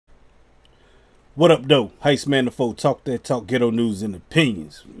What up, though? Heist Man the Foe. Talk that talk, ghetto news and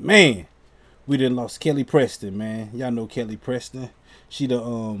opinions. Man, we done lost Kelly Preston, man. Y'all know Kelly Preston. She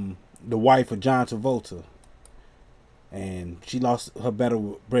the wife of John Travolta. And she lost her battle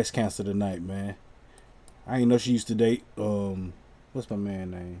with breast cancer tonight, man. I ain't know she used to date what's my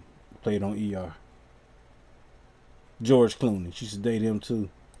man name? Played on ER. George Clooney. She used to date him too.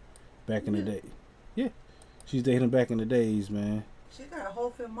 Back in the day. Yeah. She's dating him back in the days, man. She got a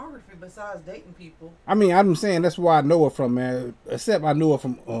whole filmography besides dating people. I mean, I'm saying that's where I know her from, man. Except I knew her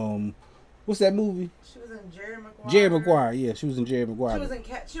from what's that movie? She was in Jerry Maguire. Jerry Maguire, yeah, she was in Jerry Maguire. She was in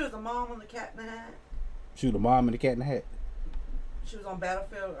Cat. She was the mom on the Cat in the Hat. She was the mom in the Cat in the Hat. She was on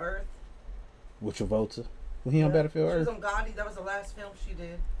Battlefield Earth. With Travolta. Was he on Battlefield Earth? She was on Gotti. That was the last film she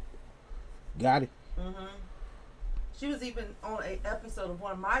did. Gotti. She was even on an episode of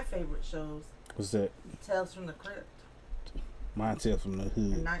one of my favorite shows. What's that? Tales from the Crypt. Mine Tales from the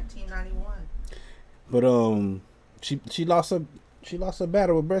Hood. In 1991. But she lost her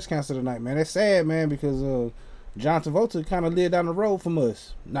battle with breast cancer tonight, man. That's sad, man, because John Travolta kind of lived down the road from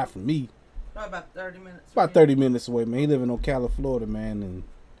us. Not from me. Probably about 30 minutes. About 30 minutes away, man. He living in Ocala, Florida, man, and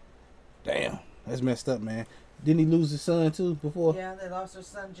damn, that's messed up, man. Didn't he lose his son too before? Yeah, they lost her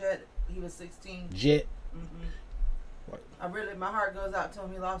son Jet. He was 16. Jet. My heart goes out to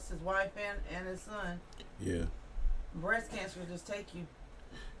him. He lost his wife and his son. Yeah. Breast cancer will just take you.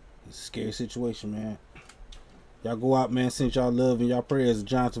 It's a scary situation, man. Y'all go out, man. Send y'all love and y'all prayers to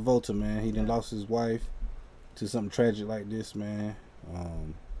John Travolta, man. He done lost his wife to something tragic like this, man.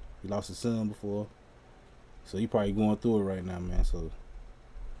 He lost his son before, so he probably going through it right now, man. So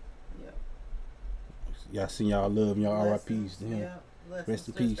y'all send y'all love and y'all R.I.Ps to him. Yeah. Rest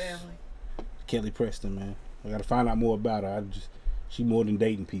in peace, Kelly Preston, man. I gotta find out more about her. She more than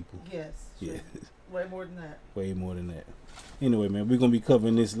dating people. Yes. Yeah. Way more than that. Way more than that. Anyway, man, we're gonna be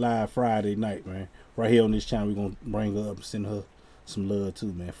covering this live Friday night, man. Right here on this channel, we're gonna bring her up and send her some love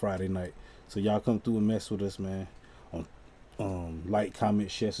too, man. Friday night. So y'all come through and mess with us, man. Like,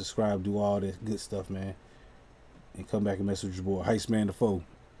 comment, share, subscribe, do all that good stuff, man. And come back and mess with your boy, Heist Man the Foe.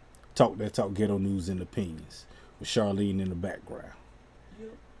 Talk that talk, ghetto news and opinions with Charlene in the background.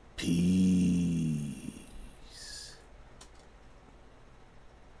 Peace.